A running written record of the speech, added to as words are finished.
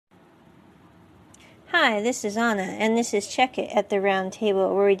Hi, this is Anna, and this is Check It at the Round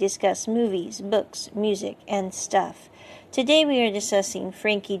Table, where we discuss movies, books, music, and stuff. Today we are discussing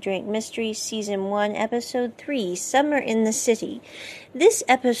Frankie Drake Mysteries, Season 1, Episode 3, Summer in the City. This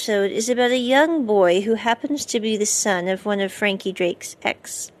episode is about a young boy who happens to be the son of one of Frankie Drake's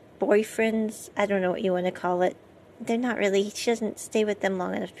ex-boyfriends. I don't know what you want to call it. They're not really, she doesn't stay with them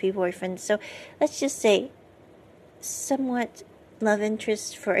long enough to be boyfriends, so let's just say somewhat love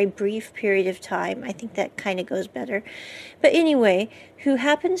interest for a brief period of time. I think that kind of goes better. But anyway, who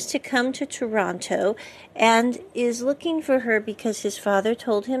happens to come to Toronto and is looking for her because his father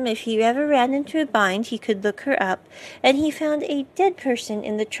told him if he ever ran into a bind, he could look her up. And he found a dead person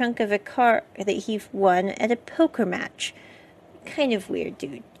in the trunk of a car that he won at a poker match. Kind of weird,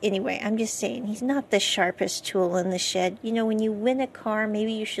 dude. Anyway, I'm just saying, he's not the sharpest tool in the shed. You know, when you win a car,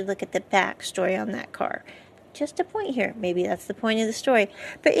 maybe you should look at the backstory on that car. Just a point here. Maybe that's the point of the story.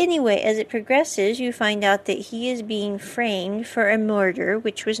 But anyway, as it progresses, you find out that he is being framed for a murder,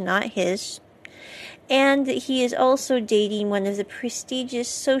 which was not his. And he is also dating one of the prestigious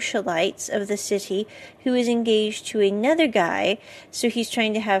socialites of the city who is engaged to another guy. So he's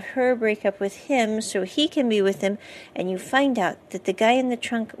trying to have her break up with him so he can be with him. And you find out that the guy in the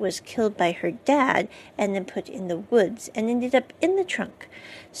trunk was killed by her dad and then put in the woods and ended up in the trunk.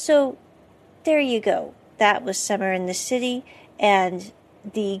 So there you go. That was Summer in the City, and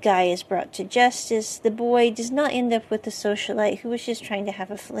the guy is brought to justice. The boy does not end up with the socialite who was just trying to have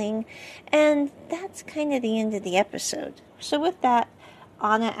a fling, and that's kind of the end of the episode. So with that,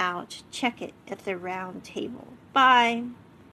 Anna out. Check it at the round table. Bye.